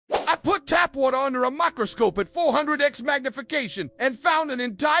put tap water under a microscope at 400x magnification and found an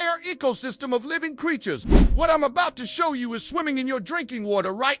entire ecosystem of living creatures. What I'm about to show you is swimming in your drinking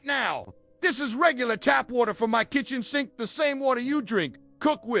water right now. This is regular tap water from my kitchen sink, the same water you drink,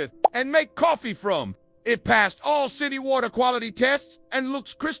 cook with, and make coffee from. It passed all city water quality tests and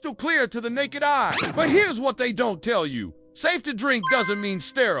looks crystal clear to the naked eye. But here's what they don't tell you. Safe to drink doesn't mean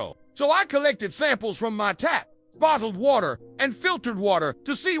sterile. So I collected samples from my tap, bottled water, and filtered water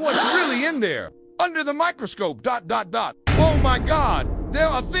to see what's really in there. Under the microscope, ... Oh my God, there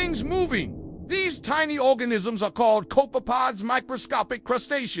are things moving. These tiny organisms are called copepods, microscopic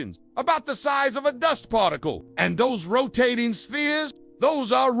crustaceans, about the size of a dust particle. And those rotating spheres,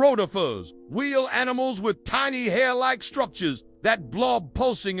 those are rotifers, wheel animals with tiny hair-like structures, that blob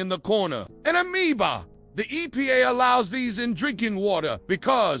pulsing in the corner. An amoeba. The EPA allows these in drinking water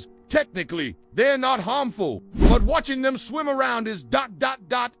because, technically, they're not harmful, but watching them swim around is ...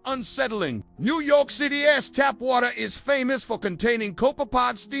 unsettling. New York City's tap water is famous for containing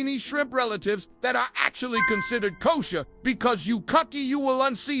copepod steiny shrimp relatives that are actually considered kosher because you will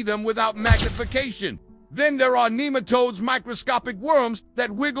unsee them without magnification. Then there are nematodes, microscopic worms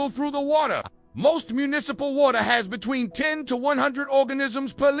that wiggle through the water. Most municipal water has between 10 to 100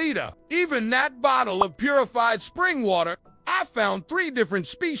 organisms per liter. Even that bottle of purified spring water, I found 3 different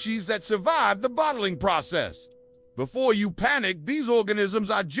species that survived the bottling process. Before you panic, these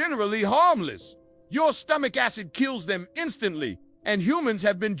organisms are generally harmless. Your stomach acid kills them instantly, and humans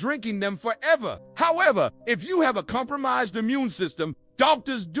have been drinking them forever. However, if you have a compromised immune system,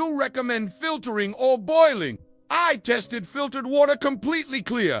 doctors do recommend filtering or boiling. I tested filtered water completely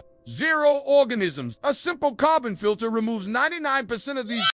clear. 0 organisms. A simple carbon filter removes 99% of these